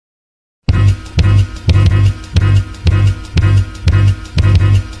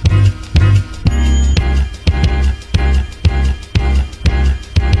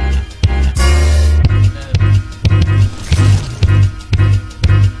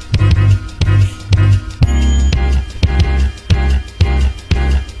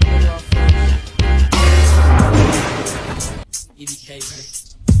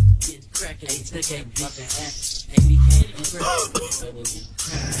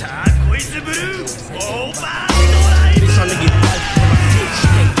Bitch tryna get right on my dick, she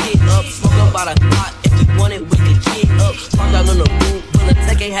can't get up. Smoke up by the pot, if you want it, we can get up. Fall down on the roof, will the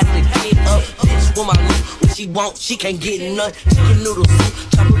tech ain't have to get up. Bitch with my loot, what she want, she can't get none. Chicken noodle soup,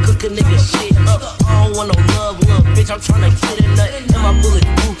 chopper cook a nigga shit up. I don't want no love, little bitch, I'm tryna get a nut. And my bullet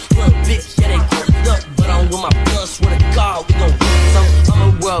proof, little bitch, yeah, they gripped up. But I'm with my blood, swear to God, we gon' get some. I'm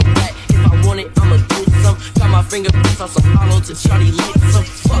a world rat, if I want it, I'ma get some. Got my fingerprints on some hollow to Charlie lit some.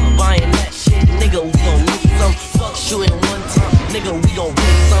 Fuck buying that shit, nigga, we gon' need some. Fuck shooting one time, nigga, we gon'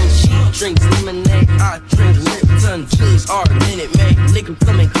 rip some. She drinks lemonade, I drink Lipton. Juice are minute, man, nigga,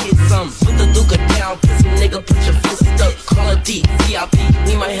 come and get some. Put the Duca down, pussy nigga, put your fist up. Call a D, VIP,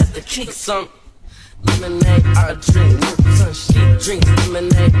 we might have to kick some. Lemonade, I drink Lipton. She drinks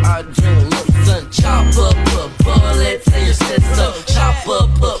lemonade, I drink Lipton. Chop up, put bullets in your system. Chop up,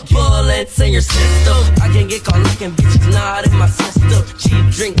 put bullets in your system. I can't get caught looking, bitches not in my system. She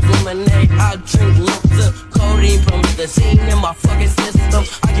drinks lemonade, I drink Lipton. Codeine, promethazine in my fucking system.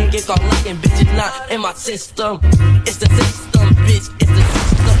 I can't get caught looking, bitches not in my system. It's the system, bitch, it's the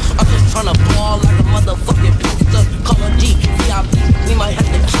system. I'm just tryna ball like a motherfucking pistol.